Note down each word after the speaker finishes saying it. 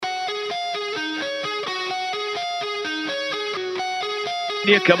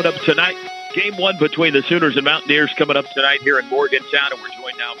Yeah, coming up tonight. Game one between the Sooners and Mountaineers coming up tonight here in Morgantown, and we're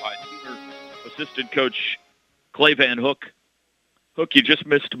joined now by Sooner assistant coach Clay Van Hook. Hook, you just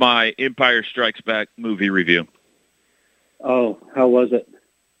missed my Empire Strikes Back movie review. Oh, how was it?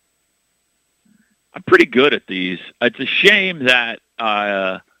 I'm pretty good at these. It's a shame that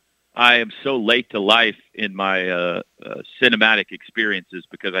I am so late to life in my cinematic experiences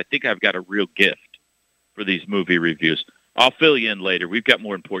because I think I've got a real gift for these movie reviews. I'll fill you in later. We've got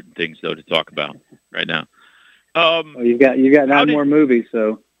more important things, though, to talk about right now. Well, you got 9 more movies,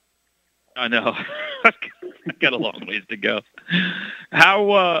 so. I know. I've got a long ways to go.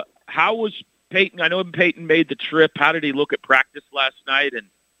 How was Peyton? I know Peyton made the trip. How did he look at practice last night, and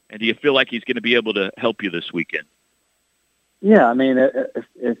do you feel like he's going to be able to help you this weekend? Yeah, I mean,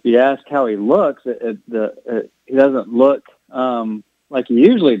 if you ask how he looks, he doesn't look like he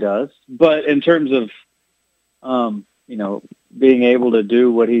usually does. But in terms of being able to do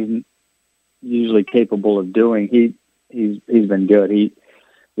what he's usually capable of doing, he's been good. He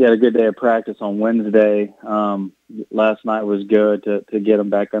had a good day of practice on Wednesday. Last night was good to get him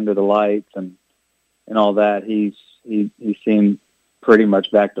back under the lights and all that. He seemed pretty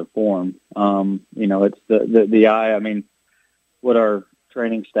much back to form. It's the eye. I mean, what our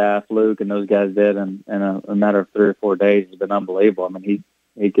training staff, Luke and those guys did in a matter of 3 or 4 days has been unbelievable. I mean,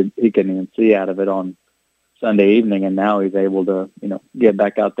 he couldn't even see out of it on Sunday evening, and now he's able to, get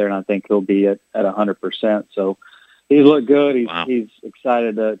back out there, and I think he'll be at 100%. So he's looked good. He's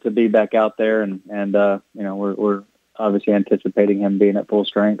excited to be back out there, and we're obviously anticipating him being at full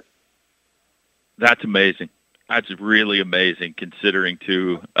strength. That's amazing. That's really amazing, considering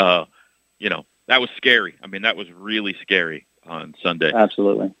that was scary. I mean, that was really scary on Sunday.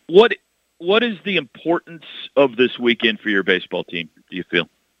 Absolutely. What is the importance of this weekend for your baseball team, do you feel?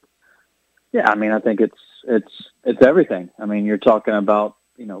 Yeah, I mean, I think it's everything. I mean, you're talking about,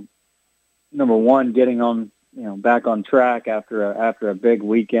 number one, getting on, back on track after a big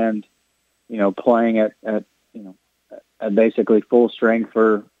weekend, playing at basically full strength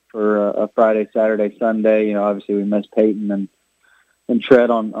for a Friday, Saturday, Sunday. Obviously we missed Peyton and Tread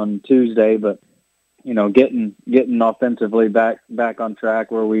on Tuesday, but getting offensively back on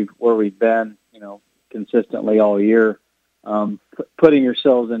track where we've been, consistently all year. Putting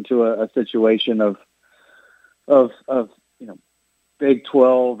yourselves into a situation of Big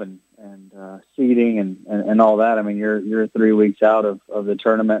 12 and seeding and all that. I mean, you're 3 weeks out of the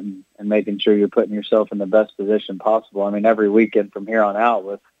tournament and making sure you're putting yourself in the best position possible. I mean, every weekend from here on out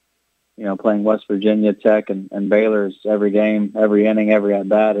with playing West Virginia Tech and Baylor's, every game, every inning, every at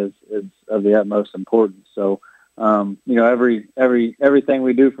bat is of the utmost importance. So everything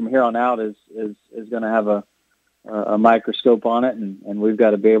we do from here on out is going to have a microscope on it, and we've got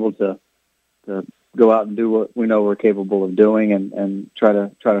to be able to go out and do what we know we're capable of doing and try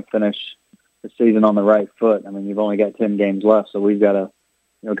to finish the season on the right foot. I mean, you've only got 10 games left, so we've got to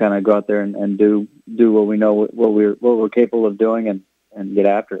kind of go out there and do what we know what we're capable of doing and get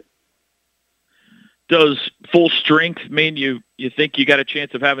after it. Does full strength mean you think you got a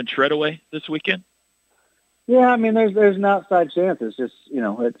chance of having Treadaway this weekend? Yeah, I mean, there's an outside chance. It's just,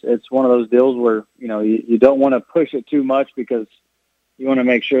 it's one of those deals where, you don't want to push it too much because you want to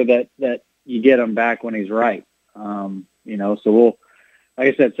make sure that you get him back when he's right. So we'll,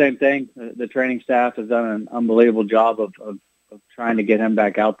 like I said, same thing. The training staff has done an unbelievable job of trying to get him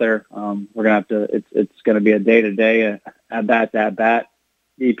back out there. We're going to have to, it's going to be a day-to-day, at bat,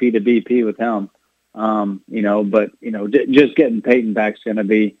 BP to BP with him. Just getting Peyton back is going to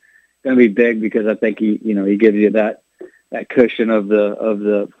be big because I think he gives you that cushion of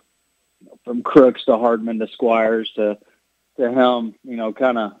the from Crooks to Hardman to Squires to him,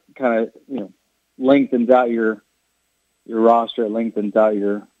 kind of lengthens out your roster, it lengthens out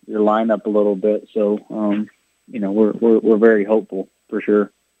your lineup a little bit. So we're very hopeful for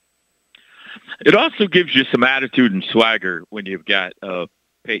sure. It also gives you some attitude and swagger when you've got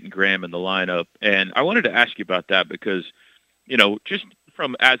Peyton Graham in the lineup. And I wanted to ask you about that because, just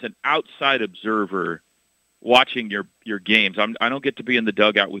from as an outside observer watching your games, I don't get to be in the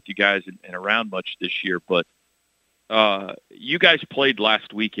dugout with you guys and around much this year, but you guys played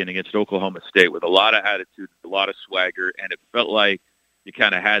last weekend against Oklahoma State with a lot of attitude, a lot of swagger, and it felt like you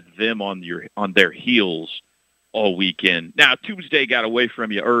kind of had them on their heels all weekend. Now, Tuesday got away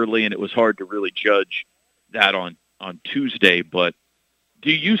from you early, and it was hard to really judge that on Tuesday, but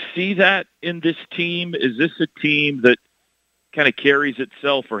do you see that in this team? Is this a team that kind of carries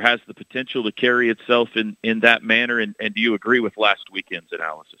itself or has the potential to carry itself in that manner? And do you agree with last weekend's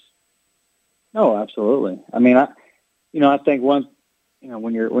analysis? No, absolutely. I mean, I think when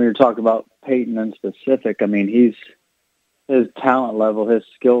you're talking about Peyton in specific, I mean, his talent level, his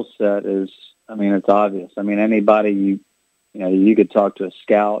skill set is, I mean, it's obvious. I mean, anybody you could talk to, a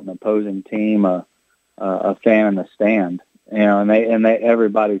scout, an opposing team, a fan in the stand, and they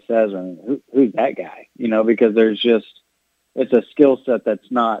everybody says, I mean, who's that guy? Because it's a skill set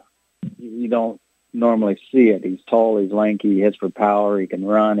that's not, you don't normally see it. He's tall, he's lanky, he hits for power, he can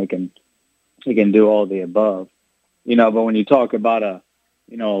run, he can do all the above. But when you talk about a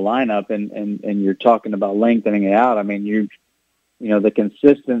lineup and you're talking about lengthening it out, I mean, the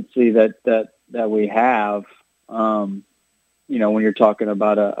consistency that we have, when you're talking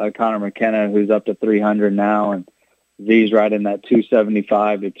about a Connor McKenna who's up to 300 now, and Z's right in that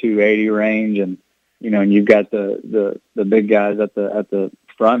 275 to 280 range, and and you've got the big guys at the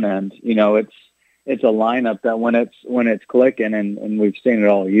front end. It's a lineup that when it's clicking, and we've seen it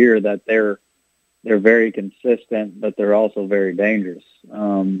all year, that they're very consistent, but they're also very dangerous.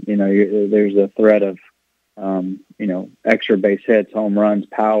 There's a threat of extra base hits, home runs,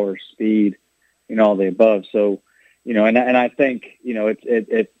 power, speed, all the above. So, and I think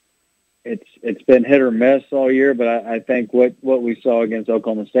it's been hit or miss all year, but I think what we saw against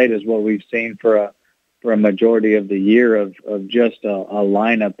Oklahoma State is what we've seen for a majority of the year of just a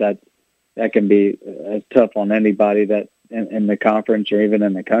lineup that can be as tough on anybody that in the conference or even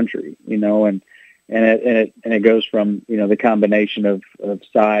in the country, and it goes from, the combination of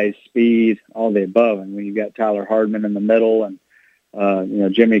size, speed, all the above. And when you've got Tyler Hardman in the middle, and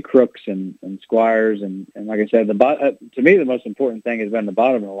Jimmy Crooks and Squires, and like I said, to me the most important thing has been the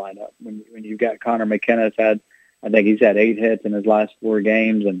bottom of the lineup. When you've got Connor McKenna, I think he's had 8 hits in his last 4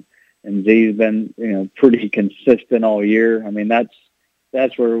 games, and Z's been pretty consistent all year. I mean,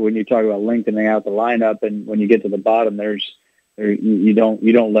 that's where, when you talk about lengthening out the lineup, and when you get to the bottom, you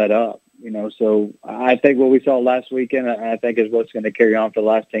don't let up. So I think what we saw last weekend, I think, is what's going to carry on for the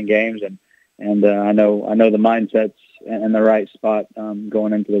last 10 games, and I know the mindset's in the right spot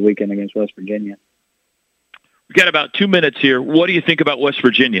going into the weekend against West Virginia. We've got about 2 minutes here. What do you think about West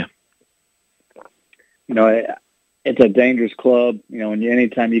Virginia? It's a dangerous club.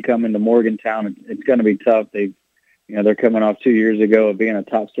 Anytime you come into Morgantown, it's going to be tough. They're coming off 2 years ago of being a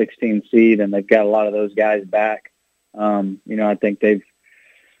top 16 seed, and they've got a lot of those guys back. I think they've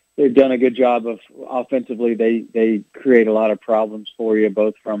done a good job of offensively. They create a lot of problems for you,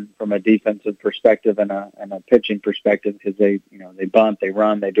 both from a defensive perspective and a pitching perspective, because they bunt, they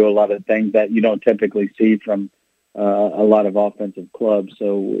run, they do a lot of things that you don't typically see from a lot of offensive clubs.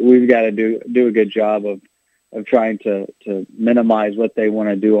 So we've got to do a good job of trying to minimize what they want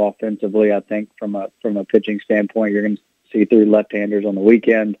to do offensively. I think from a pitching standpoint, you're going to see 3 left-handers on the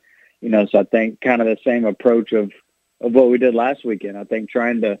weekend. So I think kind of the same approach of what we did last weekend. I think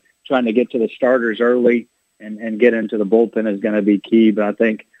trying to get to the starters early and get into the bullpen is going to be key. But I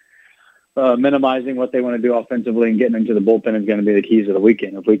think minimizing what they want to do offensively and getting into the bullpen is going to be the keys of the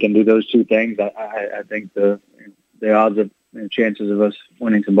weekend. If we can do those 2 things, I think the odds of chances of us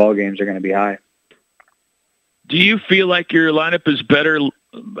winning some ball games are going to be high. Do you feel like your lineup is better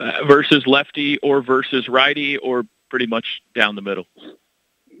versus lefty or versus righty, or pretty much down the middle?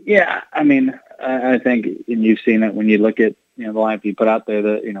 Yeah, I mean, I think, and you've seen it when you look at the lineup you put out there,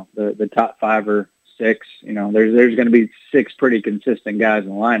 the top 5 or 6. There's going to be 6 pretty consistent guys in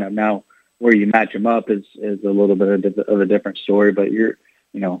the lineup. Now, where you match them up is a little bit of a different story. But you're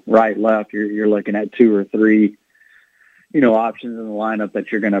right, left, you're looking at 2 or 3 options in the lineup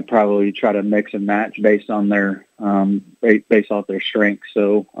that you're going to probably try to mix and match based on their based off their strengths.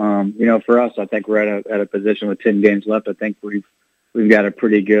 So for us, I think we're at a position with 10 games left. I think we've got a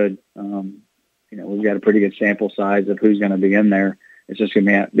pretty good we've got a pretty good sample size of who's going to be in there. It's just going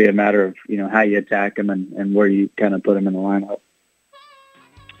to be a matter of how you attack them and where you kind of put them in the lineup.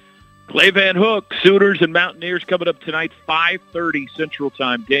 Clay Van Hook, Sooners and Mountaineers coming up tonight, 5:30 Central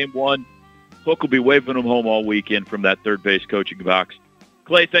Time, Game 1. Hook will be waving them home all weekend from that third base coaching box.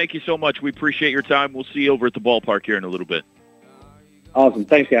 Clay, thank you so much. We appreciate your time. We'll see you over at the ballpark here in a little bit. Awesome.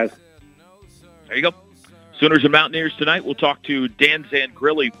 Thanks, guys. There you go. Sooners and Mountaineers tonight. We'll talk to Dan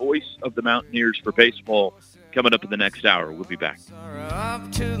Zangrilli, voice of the Mountaineers for baseball, coming up in the next hour. We'll be back.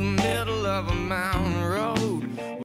 Up to the middle of a mountain road.